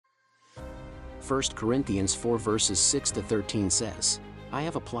1 Corinthians 4 verses 6 to 13 says, I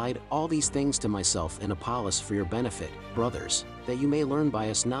have applied all these things to myself and Apollos for your benefit, brothers, that you may learn by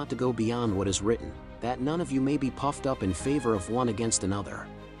us not to go beyond what is written, that none of you may be puffed up in favor of one against another.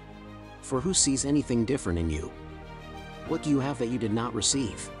 For who sees anything different in you? What do you have that you did not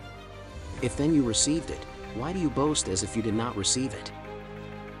receive? If then you received it, why do you boast as if you did not receive it?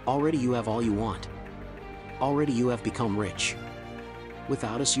 Already you have all you want. Already you have become rich.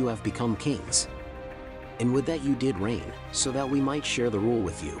 Without us you have become kings. And with that you did reign, so that we might share the rule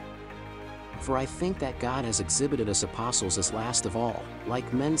with you. For I think that God has exhibited us apostles as last of all,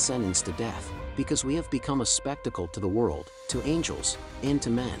 like men sentenced to death, because we have become a spectacle to the world, to angels, and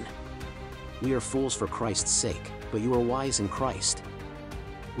to men. We are fools for Christ's sake, but you are wise in Christ.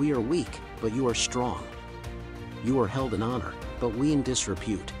 We are weak, but you are strong. You are held in honor, but we in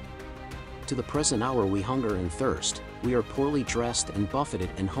disrepute. To the present hour we hunger and thirst, we are poorly dressed and buffeted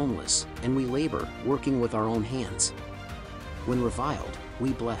and homeless, and we labor, working with our own hands. When reviled,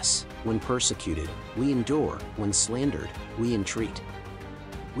 we bless, when persecuted, we endure, when slandered, we entreat.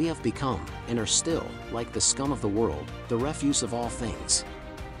 We have become, and are still, like the scum of the world, the refuse of all things.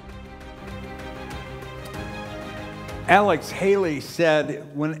 Alex Haley said,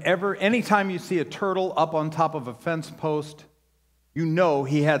 anytime you see a turtle up on top of a fence post, you know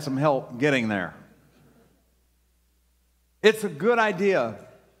he had some help getting there. It's a good idea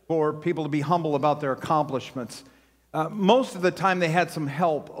for people to be humble about their accomplishments. Most of the time they had some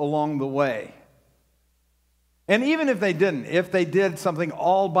help along the way. And even if they didn't, if they did something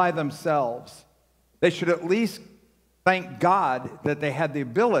all by themselves, they should at least thank God that they had the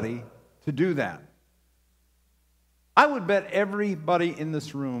ability to do that. I would bet everybody in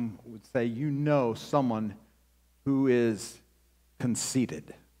this room would say, you know someone who is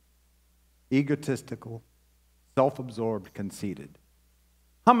conceited, egotistical, self-absorbed, conceited.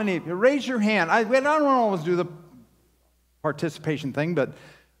 How many of you? Raise your hand. I don't always do the participation thing, but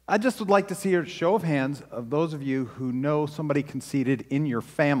I just would like to see a show of hands of those of you who know somebody conceited in your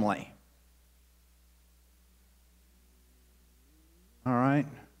family. All right.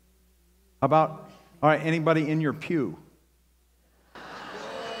 How about, all right, anybody in your pew?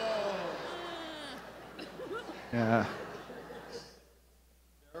 Yeah.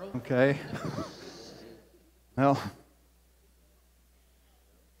 Okay. Well,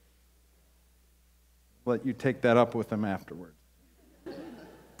 let you take that up with them afterwards.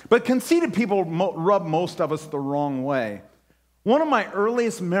 But conceited people rub most of us the wrong way. One of my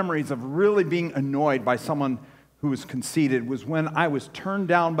earliest memories of really being annoyed by someone who was conceited was when I was turned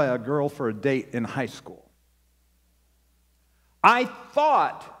down by a girl for a date in high school. I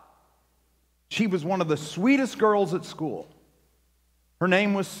thought she was one of the sweetest girls at school. Her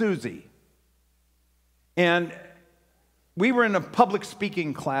name was Susie. And we were in a public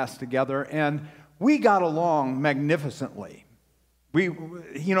speaking class together, and we got along magnificently.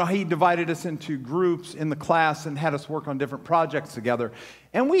 He divided us into groups in the class and had us work on different projects together.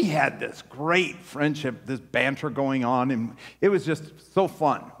 And we had this great friendship, this banter going on, and it was just so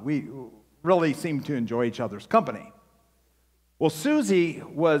fun. We really seemed to enjoy each other's company. Well, Susie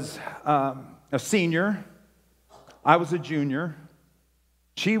was a senior. I was a junior.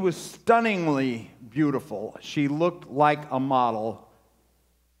 She was stunningly beautiful. She looked like a model.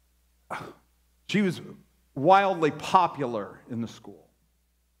 She was wildly popular in the school.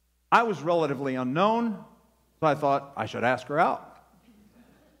 I was relatively unknown, so I thought I should ask her out.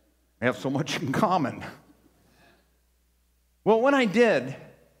 We have so much in common. Well, when I did,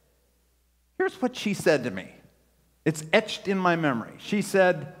 here's what she said to me. It's etched in my memory. She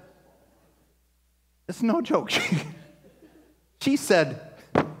said, it's no joke. She said,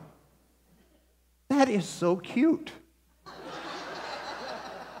 that is so cute.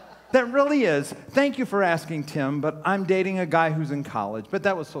 That really is. Thank you for asking, Tim, but I'm dating a guy who's in college, but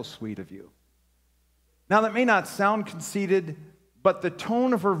that was so sweet of you. Now, that may not sound conceited, but the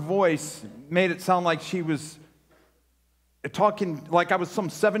tone of her voice made it sound like she was talking like I was some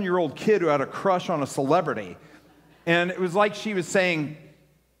 7-year-old kid who had a crush on a celebrity. And it was like she was saying,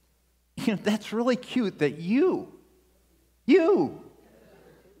 that's really cute that you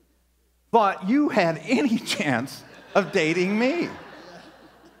thought you had any chance of dating me.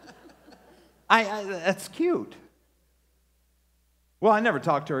 That's cute. Well, I never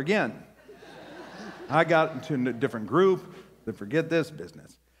talked to her again. I got into a different group, then forget this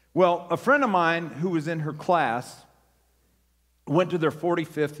business. Well, a friend of mine who was in her class went to their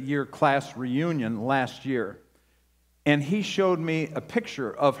 45th year class reunion last year, and he showed me a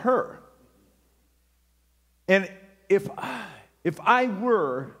picture of her. And if I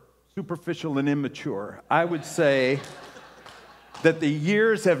were superficial and immature, I would say, that the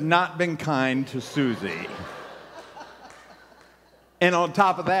years have not been kind to Susie. And on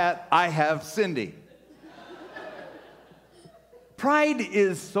top of that, I have Cindy. Pride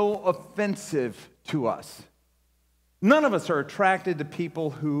is so offensive to us. None of us are attracted to people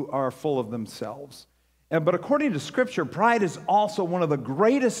who are full of themselves. But according to Scripture, pride is also one of the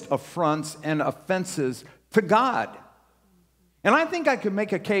greatest affronts and offenses to God. And I think I could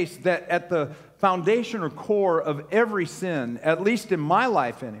make a case that at the foundation or core of every sin, at least in my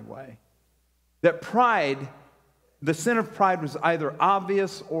life anyway, that pride, the sin of pride was either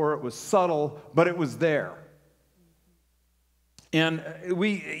obvious or it was subtle, but it was there. And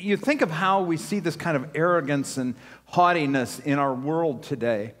you think of how we see this kind of arrogance and haughtiness in our world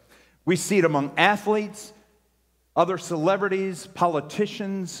today. We see it among athletes, other celebrities,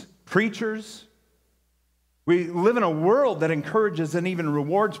 politicians, preachers. We live in a world that encourages and even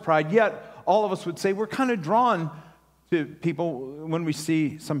rewards pride, yet all of us would say we're kind of drawn to people when we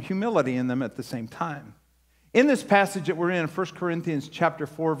see some humility in them at the same time. In this passage that we're in 1 Corinthians chapter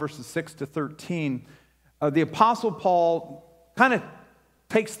 4, verses 6 to 13, the Apostle Paul kind of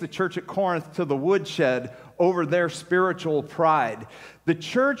takes the church at Corinth to the woodshed over their spiritual pride. The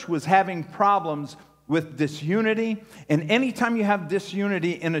church was having problems with disunity, and anytime you have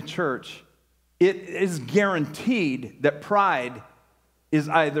disunity in a church, it is guaranteed that pride is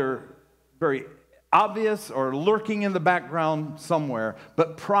either very obvious or lurking in the background somewhere,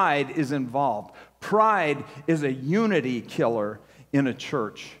 but pride is involved. Pride is a unity killer in a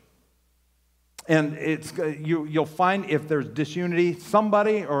church. And you'll find if there's disunity,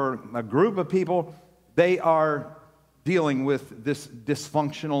 somebody or a group of people, they are dealing with this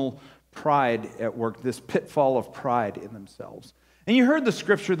dysfunctional pride at work, this pitfall of pride in themselves. And you heard the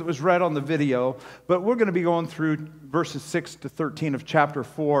scripture that was read on the video, but we're going to be going through verses 6 to 13 of chapter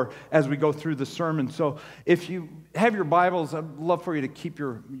 4 as we go through the sermon. So if you have your Bibles, I'd love for you to keep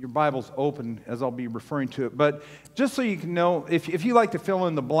your Bibles open as I'll be referring to it. But just so you can know, if you like to fill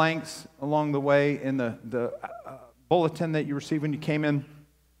in the blanks along the way in the bulletin that you received when you came in,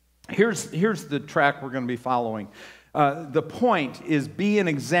 here's the track we're going to be following. The point is, be an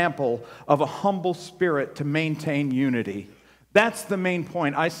example of a humble spirit to maintain unity. That's the main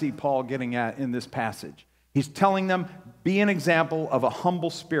point I see Paul getting at in this passage. He's telling them, be an example of a humble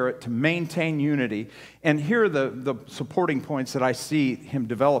spirit to maintain unity. And here are the supporting points that I see him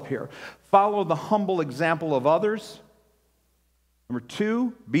develop here. Follow the humble example of others. Number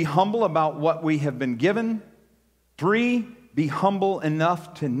 2, be humble about what we have been given. 3, be humble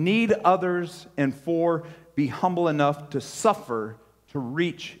enough to need others. And 4, be humble enough to suffer to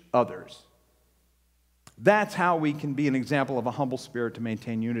reach others. That's how we can be an example of a humble spirit to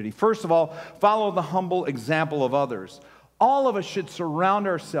maintain unity. First of all, follow the humble example of others. All of us should surround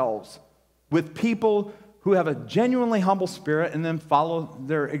ourselves with people who have a genuinely humble spirit and then follow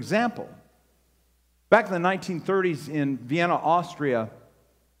their example. Back in the 1930s in Vienna, Austria,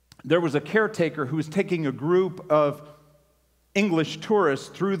 there was a caretaker who was taking a group of English tourists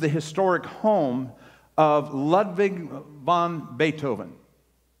through the historic home of Ludwig van Beethoven.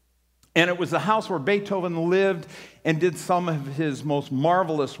 And it was the house where Beethoven lived and did some of his most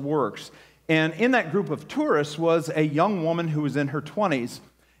marvelous works. And in that group of tourists was a young woman who was in her 20s,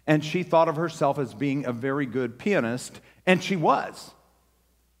 and she thought of herself as being a very good pianist, and she was.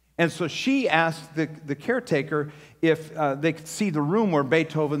 And so she asked the caretaker if they could see the room where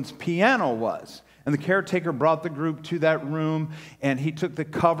Beethoven's piano was. And the caretaker brought the group to that room, and he took the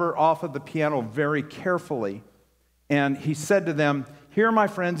cover off of the piano very carefully. And he said to them, "Here, my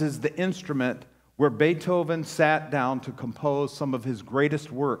friends, is the instrument where Beethoven sat down to compose some of his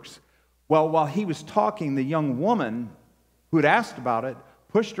greatest works." Well, while he was talking, the young woman who had asked about it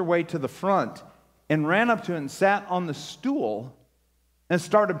pushed her way to the front and ran up to it and sat on the stool and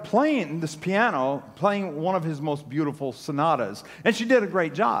started playing this piano, playing one of his most beautiful sonatas. And she did a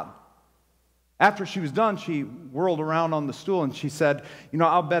great job. After she was done, she whirled around on the stool and she said,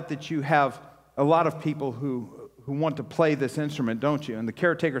 "I'll bet that you have a lot of people who want to play this instrument, don't you?" And the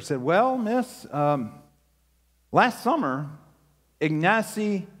caretaker said, "Well, miss, last summer,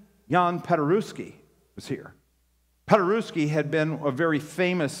 Ignacy Jan Paderewski was here." Paderewski had been a very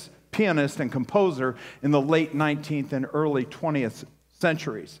famous pianist and composer in the late 19th and early 20th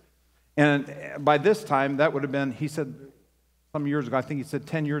centuries. And by this time, that would have been, he said some years ago, I think he said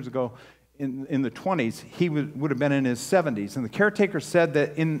 10 years ago, in the 20s, he would have been in his 70s. And the caretaker said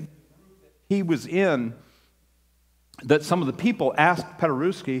that he was in, that some of the people asked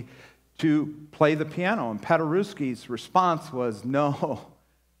Paderewski to play the piano. And Paderewski's response was, "No,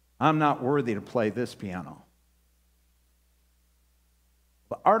 I'm not worthy to play this piano."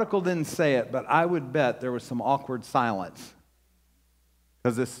 The article didn't say it, but I would bet there was some awkward silence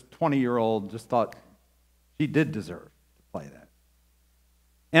because this 20-year-old just thought she did deserve to play that.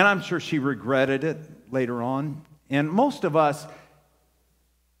 And I'm sure she regretted it later on. And most of us,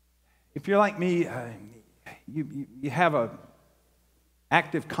 if you're like me, you have a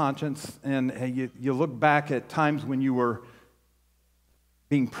active conscience, and you look back at times when you were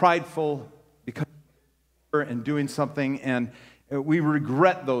being prideful because and doing something, and we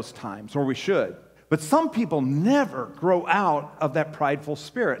regret those times, or we should. But some people never grow out of that prideful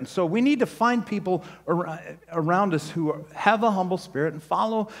spirit. And so we need to find people around us who have a humble spirit and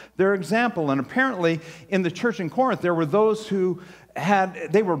follow their example. And apparently in the church in Corinth, there were those who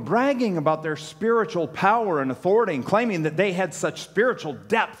they were bragging about their spiritual power and authority and claiming that they had such spiritual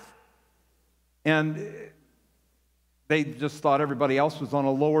depth. And they just thought everybody else was on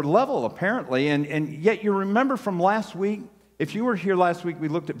a lower level, apparently. And yet you remember from last week, if you were here last week, we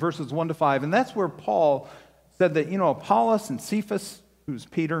looked at verses 1 to 5, and that's where Paul said that, Apollos and Cephas, who's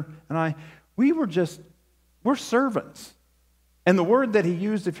Peter, and I, we're servants. And the word that he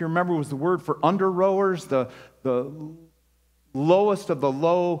used, if you remember, was the word for under rowers, the lowest of the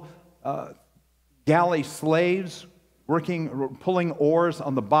low galley slaves pulling oars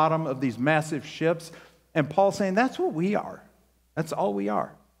on the bottom of these massive ships. And Paul's saying, that's what we are. That's all we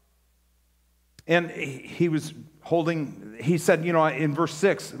are. And he said, in verse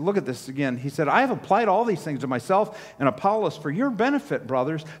 6, look at this again. He said, I have applied all these things to myself and Apollos for your benefit,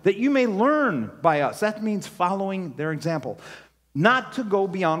 brothers, that you may learn by us. That means following their example. Not to go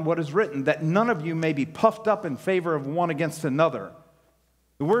beyond what is written, that none of you may be puffed up in favor of one against another.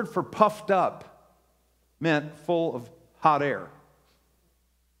 The word for puffed up meant full of hot air.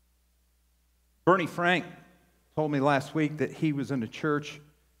 Bernie Frank told me last week that he was in a church.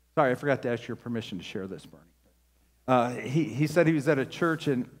 Sorry, I forgot to ask your permission to share this, Bernie. He said he was at a church,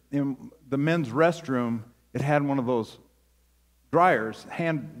 and in the men's restroom, it had one of those dryers,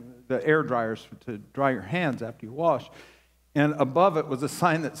 the air dryers to dry your hands after you wash. And above it was a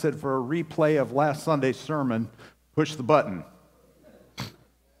sign that said, for a replay of last Sunday's sermon, push the button.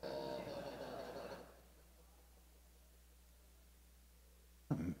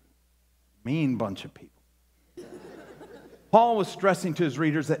 Mean bunch of people. Paul was stressing to his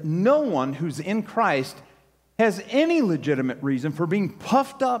readers that no one who's in Christ has any legitimate reason for being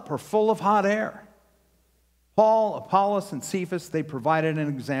puffed up or full of hot air. Paul, Apollos, and Cephas, they provided an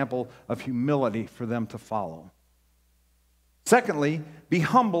example of humility for them to follow. Secondly, be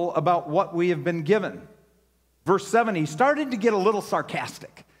humble about what we have been given. Verse 7, he started to get a little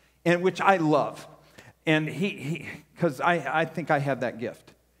sarcastic, and which I love. And because I think I have that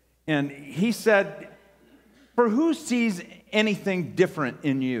gift. And he said, for who sees anything different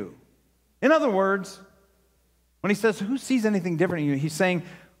in you? In other words, when he says, who sees anything different in you? He's saying,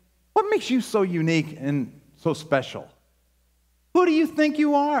 what makes you so unique and so special? Who do you think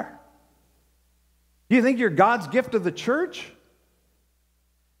you are? Do you think you're God's gift to the church?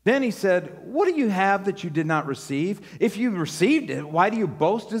 Then he said, what do you have that you did not receive? If you received it, why do you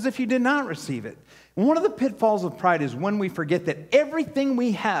boast as if you did not receive it? And one of the pitfalls of pride is when we forget that everything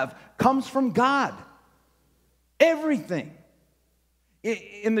we have comes from God. Everything.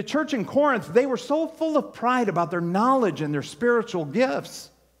 In the church in Corinth, they were so full of pride about their knowledge and their spiritual gifts.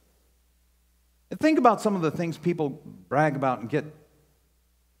 And think about some of the things people brag about and get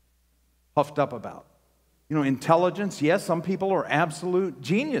puffed up about. Intelligence, yes, some people are absolute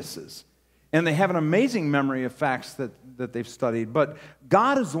geniuses. And they have an amazing memory of facts that they've studied. But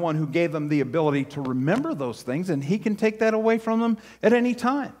God is the one who gave them the ability to remember those things, and He can take that away from them at any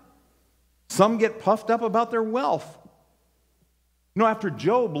time. Some get puffed up about their wealth. After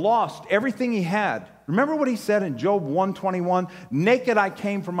Job lost everything he had, remember what he said in Job 1:21? Naked I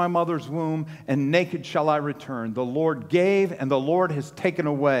came from my mother's womb, and naked shall I return. The Lord gave, and the Lord has taken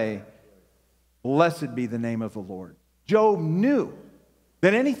away. Blessed be the name of the Lord. Job knew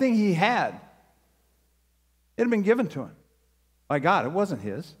that anything he had, it had been given to him by God. It wasn't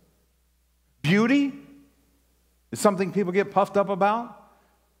his. Beauty is something people get puffed up about.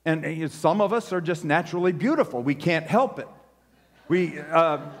 And some of us are just naturally beautiful. We can't help it.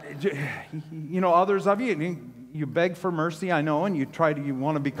 Others of you beg for mercy, I know, and you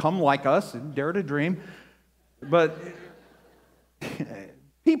want to become like us and dare to dream. But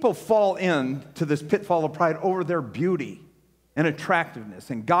people fall into this pitfall of pride over their beauty and attractiveness,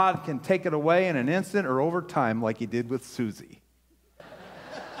 and God can take it away in an instant or over time, like He did with Susie.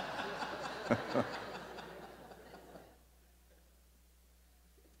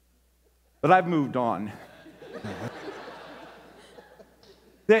 But I've moved on.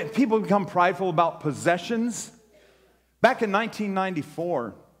 People become prideful about possessions. Back in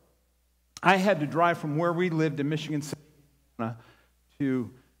 1994, I had to drive from where we lived in Michigan City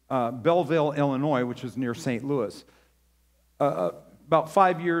to Belleville, Illinois, which is near St. Louis. About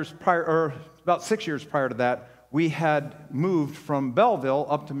 6 years prior to that, we had moved from Belleville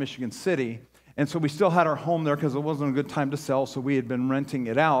up to Michigan City, and so we still had our home there because it wasn't a good time to sell, so we had been renting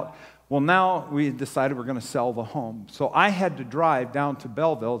it out. Well, now we decided we're going to sell the home. So I had to drive down to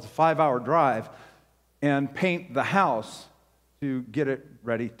Belleville, it's a 5-hour drive, and paint the house to get it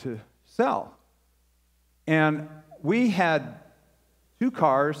ready to sell. And we had 2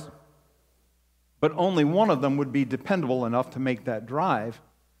 cars, but only one of them would be dependable enough to make that drive.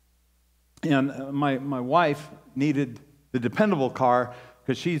 And my wife needed the dependable car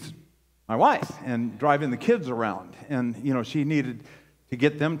because she's my wife and driving the kids around. And, you know, she needed to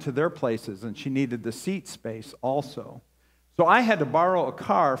get them to their places, and she needed the seat space also. So I had to borrow a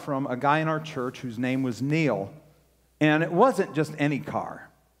car from a guy in our church whose name was Neil. And it wasn't just any car.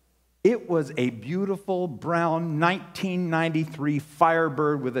 It was a beautiful brown 1993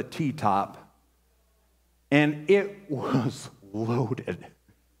 Firebird with a T-top. And it was loaded.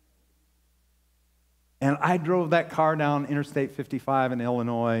 And I drove that car down Interstate 55 in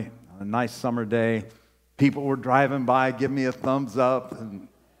Illinois on a nice summer day. People were driving by, giving me a thumbs up. And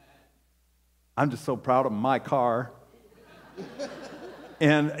I'm just so proud of my car.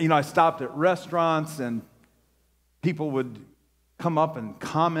 And, you know, I stopped at restaurants, and people would come up and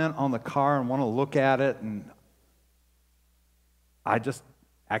comment on the car and want to look at it. And I just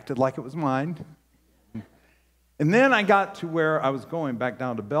acted like it was mine. And then I got to where I was going, back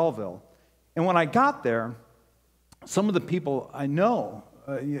down to Belleville. And when I got there, some of the people I know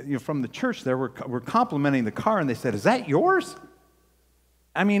from the church there were complimenting the car, and they said, "Is that yours?"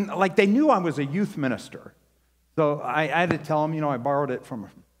 I mean, like they knew I was a youth minister. So I had to tell them, you know, I borrowed it from a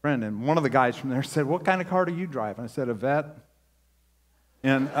friend. And one of the guys from there said, "What kind of car do you drive?" And I said, "A Vet."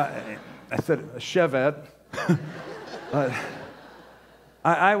 And I said, "A Chevette."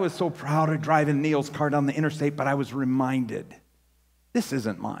 I was so proud of driving Neil's car down the interstate, but I was reminded, this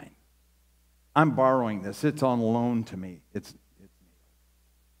isn't mine. I'm borrowing this. It's on loan to me. It's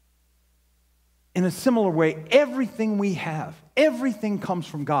in a similar way, everything we have, everything comes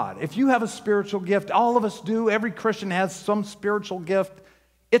from God. If you have a spiritual gift, all of us do. Every Christian has some spiritual gift.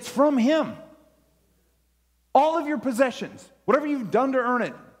 It's from Him. All of your possessions, whatever you've done to earn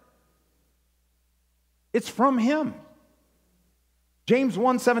it, it's from Him. James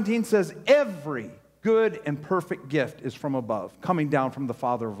 1:17 says, "Every good and perfect gift is from above, coming down from the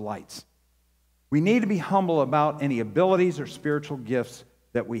Father of lights." We need to be humble about any abilities or spiritual gifts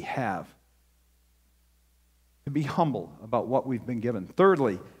that we have. To be humble about what we've been given.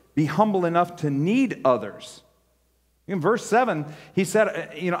 Thirdly, be humble enough to need others. In verse 7, he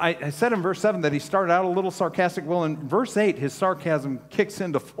said, you know, I said in verse 7 that he started out a little sarcastic. Well, in verse 8, his sarcasm kicks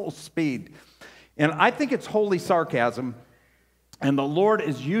into full speed. And I think it's holy sarcasm. And the Lord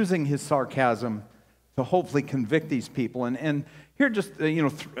is using his sarcasm to hopefully convict these people. And here are just,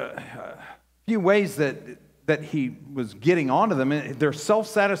 a few ways that he was getting onto them. Their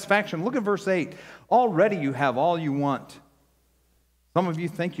self-satisfaction. Look at verse 8. Already you have all you want. Some of you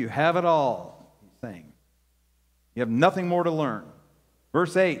think you have it all, he's saying. You have nothing more to learn.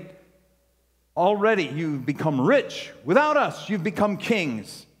 Verse 8. Already you've become rich. Without us, you've become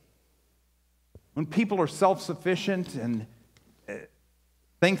kings. When people are self-sufficient and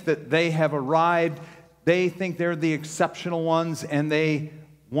think that they have arrived, they think they're the exceptional ones, and they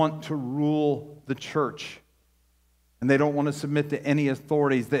want to rule the church. And they don't want to submit to any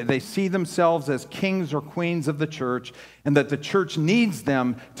authorities. They see themselves as kings or queens of the church, and that the church needs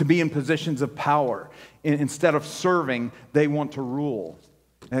them to be in positions of power. Instead of serving, they want to rule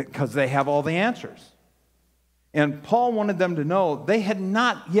because they have all the answers. And Paul wanted them to know they had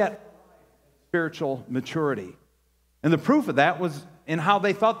not yet spiritual maturity. And the proof of that was in how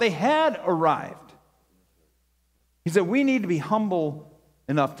they thought they had arrived. He said, we need to be humble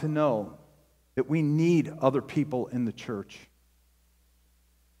enough to know that we need other people in the church.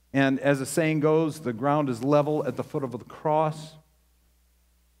 And as the saying goes, the ground is level at the foot of the cross.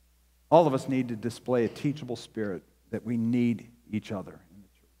 All of us need to display a teachable spirit that we need each other in the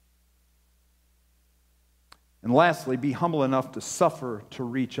church. And lastly, be humble enough to suffer to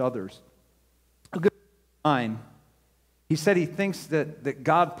reach others. A good line. He said he thinks that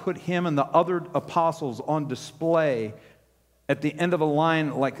God put him and the other apostles on display at the end of a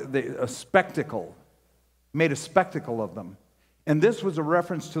line like a spectacle, made a spectacle of them. And this was a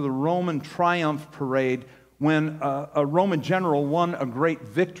reference to the Roman triumph parade when a Roman general won a great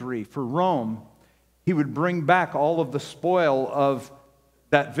victory for Rome. He would bring back all of the spoil of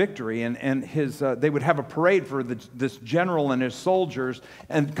that victory, and they would have a parade for this general and his soldiers,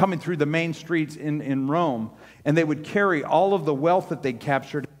 and coming through the main streets in Rome, and they would carry all of the wealth that they'd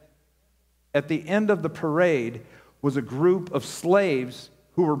captured. At the end of the parade was a group of slaves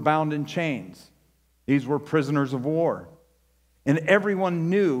who were bound in chains. These were prisoners of war. And everyone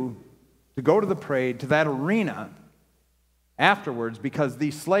knew to go to the parade, to that arena afterwards, because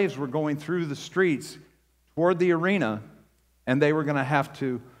these slaves were going through the streets toward the arena, and they were going to have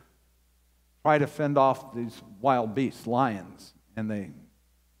to try to fend off these wild beasts, lions, and they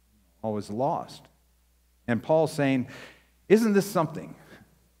always lost. And Paul's saying, isn't this something?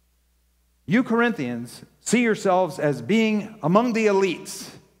 You Corinthians see yourselves as being among the elites,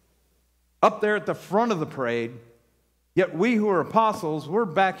 up there at the front of the parade, yet we who are apostles, we're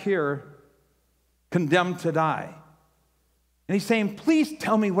back here condemned to die. And he's saying, please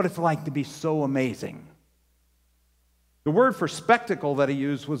tell me what it's like to be so amazing. The word for spectacle that he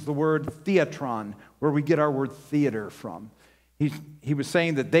used was the word theatron, where we get our word theater from. He was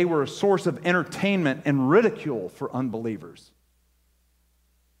saying that they were a source of entertainment and ridicule for unbelievers.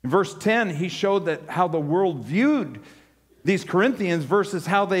 In verse 10, he showed that how the world viewed these Corinthians versus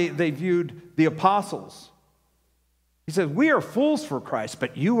how they viewed the apostles. He says, we are fools for Christ,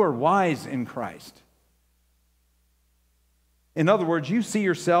 but you are wise in Christ. In other words, you see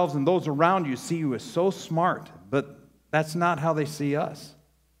yourselves and those around you see you as so smart, but that's not how they see us.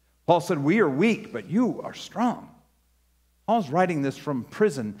 Paul said, we are weak, but you are strong. Paul's writing this from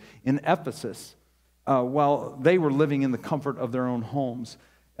prison in Ephesus while they were living in the comfort of their own homes.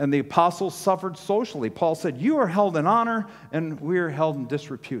 And the apostles suffered socially. Paul said, you are held in honor, and we are held in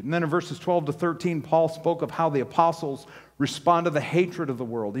disrepute. And then in verses 12 to 13, Paul spoke of how the apostles respond to the hatred of the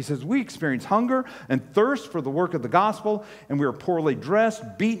world. He says, we experience hunger and thirst for the work of the gospel, and we are poorly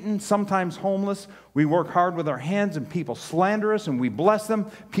dressed, beaten, sometimes homeless. We work hard with our hands, and people slander us, and we bless them.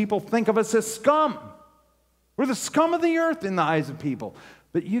 People think of us as scum. We're the scum of the earth in the eyes of people.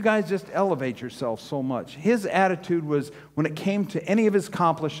 But you guys just elevate yourself so much. His attitude was, when it came to any of his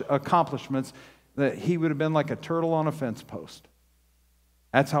accomplishments, that he would have been like a turtle on a fence post.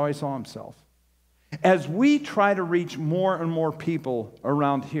 That's how he saw himself. As we try to reach more and more people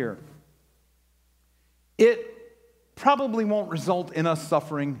around here, it probably won't result in us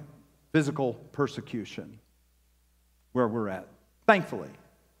suffering physical persecution where we're at. Thankfully.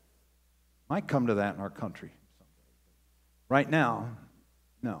 Might come to that in our country. Right now,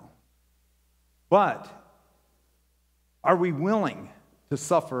 no. But are we willing to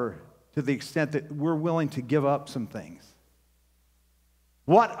suffer to the extent that we're willing to give up some things?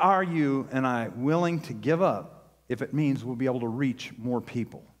 What are you and I willing to give up if it means we'll be able to reach more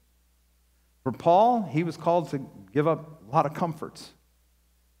people? For Paul, he was called to give up a lot of comforts.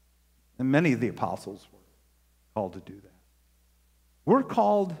 And many of the apostles were called to do that. We're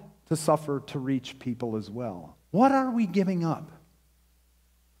called to suffer to reach people as well. What are we giving up?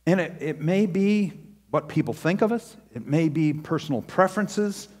 And it may be what people think of us. It may be personal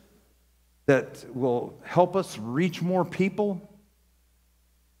preferences that will help us reach more people.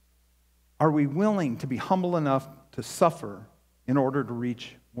 Are we willing to be humble enough to suffer in order to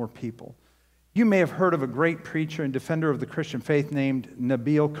reach more people? You may have heard of a great preacher and defender of the Christian faith named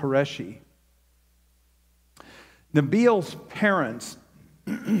Nabil Qureshi. Nabil's parents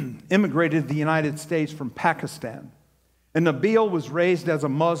immigrated to the United States from Pakistan. And Nabil was raised as a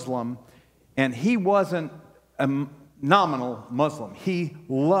Muslim, and he wasn't a nominal Muslim. He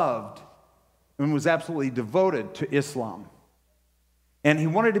loved and was absolutely devoted to Islam. And he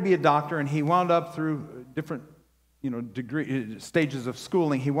wanted to be a doctor, and he wound up through different stages of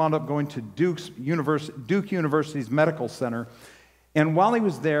schooling. He wound up going to Duke University's Medical Center. And while he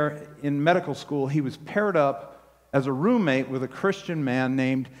was there in medical school, he was paired up as a roommate with a Christian man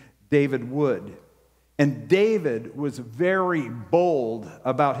named David Wood. And David was very bold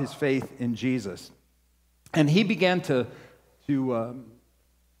about his faith in Jesus. And he began to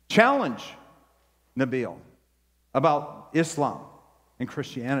challenge Nabil about Islam and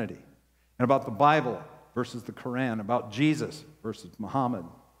Christianity, and about the Bible versus the Quran, about Jesus versus Muhammad.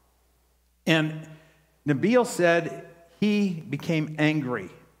 And Nabil said he became angry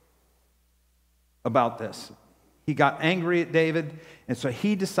about this. He got angry at David, and so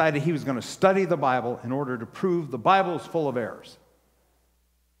he decided he was going to study the Bible in order to prove the Bible is full of errors.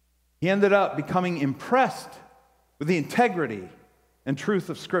 He ended up becoming impressed with the integrity and truth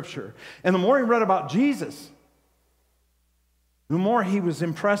of Scripture. And the more he read about Jesus, the more he was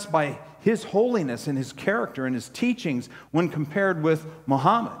impressed by his holiness and his character and his teachings when compared with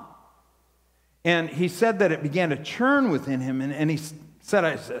Muhammad. And he said that it began to churn within him, and he said,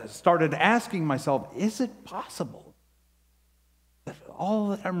 I started asking myself, is it possible that all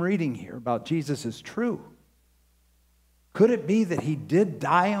that I'm reading here about Jesus is true? Could it be that he did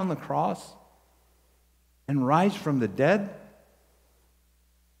die on the cross and rise from the dead?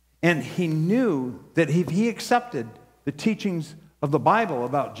 And he knew that if he accepted the teachings of the Bible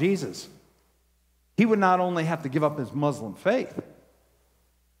about Jesus, he would not only have to give up his Muslim faith,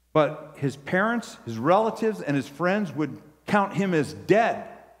 but his parents, his relatives, and his friends would count him as dead.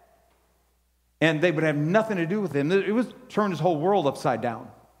 And they would have nothing to do with him. It was turned his whole world upside down.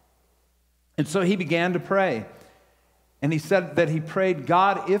 And so he began to pray. And he said that he prayed,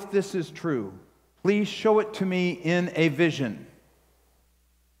 God, if this is true, please show it to me in a vision.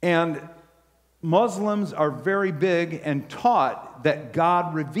 And Muslims are very big and taught that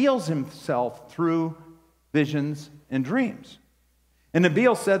God reveals himself through visions and dreams. And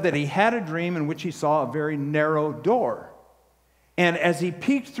Nabil said that he had a dream in which he saw a very narrow door. And as he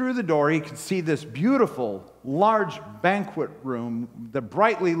peeked through the door, he could see this beautiful, large banquet room, the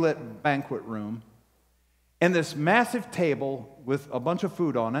brightly lit banquet room, and this massive table with a bunch of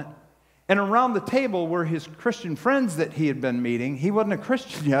food on it. And around the table were his Christian friends that he had been meeting. He wasn't a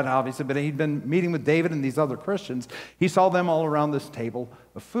Christian yet, obviously, but he'd been meeting with David and these other Christians. He saw them all around this table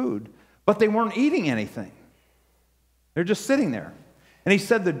of food, but they weren't eating anything. They're just sitting there. And he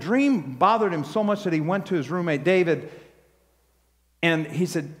said the dream bothered him so much that he went to his roommate David, and he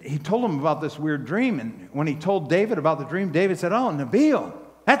said he told him about this weird dream. And when he told David about the dream, David said, "Oh, Nabil,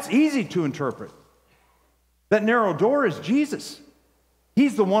 that's easy to interpret. That narrow door is Jesus.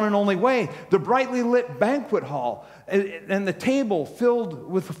 He's the one and only way. The brightly lit banquet hall and the table filled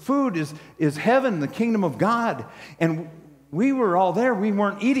with food is heaven, the kingdom of God. And we were all there. We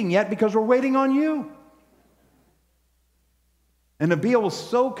weren't eating yet because we're waiting on you." And Nabil was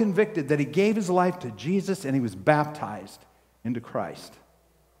so convicted that he gave his life to Jesus and he was baptized into Christ.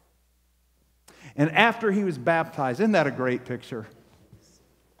 And after he was baptized, isn't that a great picture?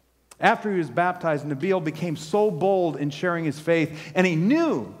 After he was baptized, Nabil became so bold in sharing his faith, and he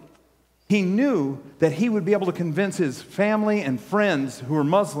knew that he would be able to convince his family and friends who were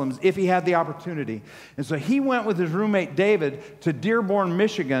Muslims if he had the opportunity. And so he went with his roommate David to Dearborn,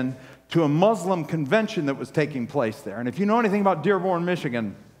 Michigan, to a Muslim convention that was taking place there. And if you know anything about Dearborn,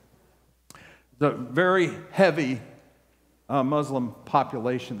 Michigan, it's a very heavy Muslim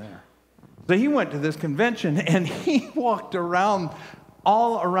population there. So he went to this convention, and he walked around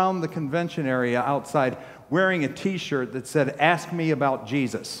all around the convention area outside wearing a t-shirt that said, "Ask me about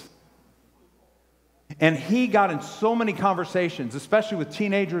Jesus." And he got in so many conversations, especially with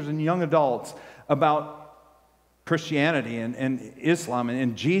teenagers and young adults, about Christianity and Islam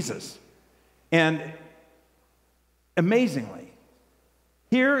and Jesus. And amazingly,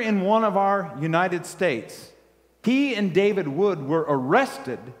 here in one of our United States, he and David Wood were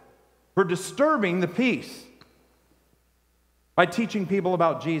arrested for disturbing the peace by teaching people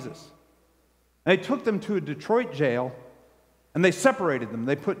about Jesus. And they took them to a Detroit jail, and they separated them.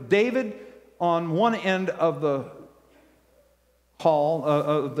 They put David on one end of the hall,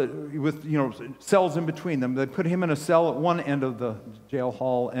 with cells in between them. They put him in a cell at one end of the jail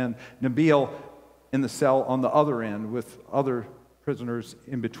hall, and Nabil in the cell on the other end with other prisoners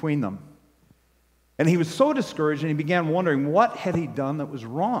in between them. And he was so discouraged, and he began wondering what had he done that was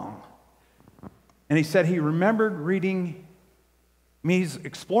wrong. And he said he remembered reading. He's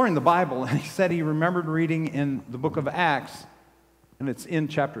exploring the Bible, and he said he remembered reading in the book of Acts, and it's in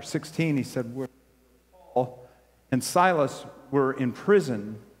chapter 16. He said, where Paul and Silas were in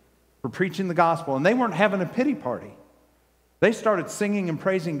prison for preaching the gospel, and they weren't having a pity party. They started singing and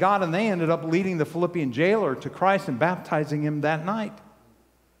praising God, and they ended up leading the Philippian jailer to Christ and baptizing him that night.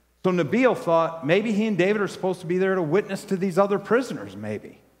 So Nabil thought maybe he and David are supposed to be there to witness to these other prisoners,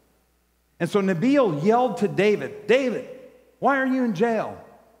 maybe. And so Nabil yelled to David, "David, why are you in jail?"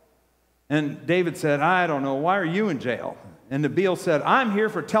 And David said, "I don't know. Why are you in jail?" And Nabil said, "I'm here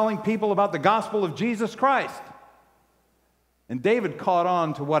for telling people about the gospel of Jesus Christ." And David caught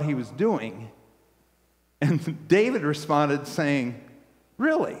on to what he was doing. And David responded saying,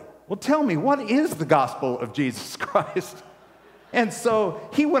 "Really? Well, tell me, what is the gospel of Jesus Christ?" And so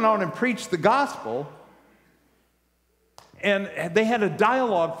he went on and preached the gospel. And they had a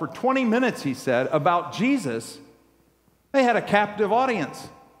dialogue for 20 minutes, he said, about Jesus. They had a captive audience.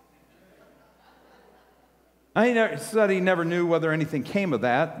 He said he never knew whether anything came of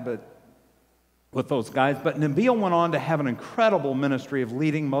that, but with those guys. But Nabil went on to have an incredible ministry of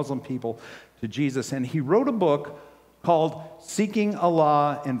leading Muslim people to Jesus. And he wrote a book called Seeking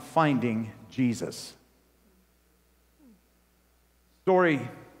Allah and Finding Jesus. The story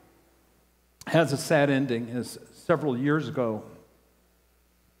has a sad ending. As several years ago,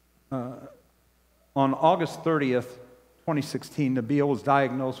 on August 30th, 2016, Nabil was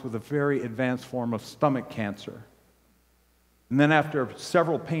diagnosed with a very advanced form of stomach cancer. And then after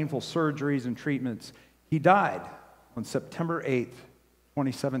several painful surgeries and treatments, he died on September 8th,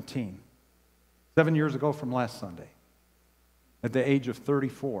 2017, 7 years ago from last Sunday, at the age of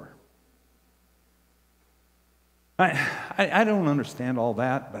 34. I don't understand all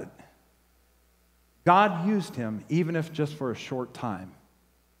that, but God used him, even if just for a short time.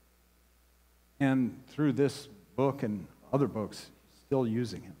 And through this book and other books, still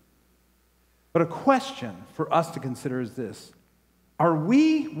using him. But a question for us to consider is this: are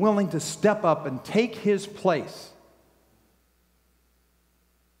we willing to step up and take his place?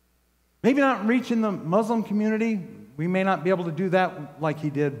 Maybe not reaching the Muslim community. We may not be able to do that like he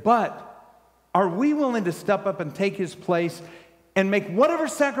did, but are we willing to step up and take his place and make whatever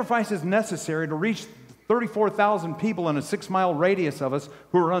sacrifices necessary to reach 34,000 people in a 6-mile radius of us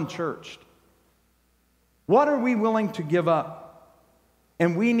who are unchurched? What are we willing to give up?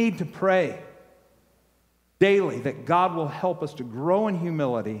 And we need to pray daily that God will help us to grow in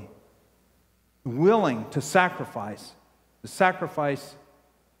humility, willing to sacrifice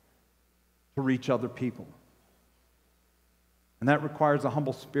to reach other people. And that requires a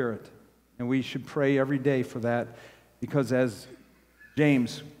humble spirit. And we should pray every day for that, because as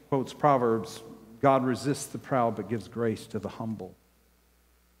James quotes Proverbs, God resists the proud but gives grace to the humble.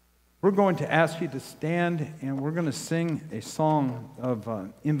 We're going to ask you to stand, and we're going to sing a song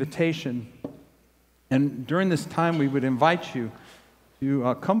of invitation. And during this time, we would invite you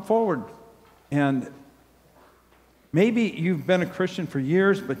to come forward. And maybe you've been a Christian for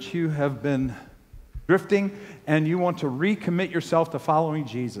years, but you have been drifting, and you want to recommit yourself to following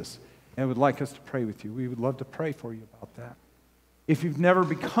Jesus and would like us to pray with you. We would love to pray for you about that. If you've never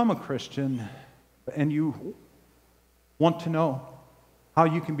become a Christian and you want to know how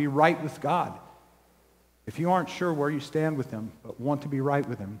you can be right with God, if you aren't sure where you stand with him but want to be right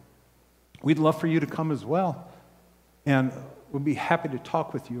with him, we'd love for you to come as well, and we'll be happy to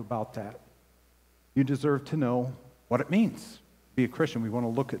talk with you about that. You deserve to know what it means to be a Christian. We want to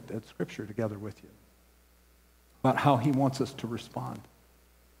look at Scripture together with you about how he wants us to respond.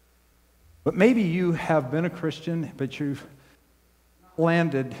 But maybe you have been a Christian, but you've not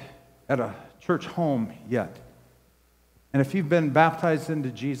landed at a church home yet. And if you've been baptized into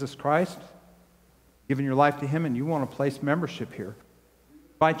Jesus Christ, given your life to him, and you want to place membership here,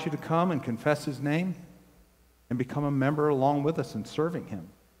 I invite you to come and confess his name and become a member along with us in serving him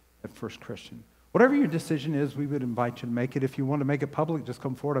at First Christian. Whatever your decision is, we would invite you to make it. If you want to make it public, just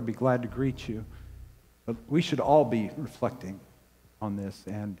come forward. I'd be glad to greet you. But we should all be reflecting on this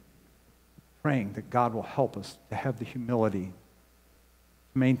and praying that God will help us to have the humility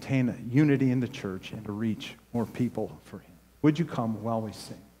to maintain a unity in the church and to reach more people for him. Would you come while we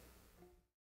sing?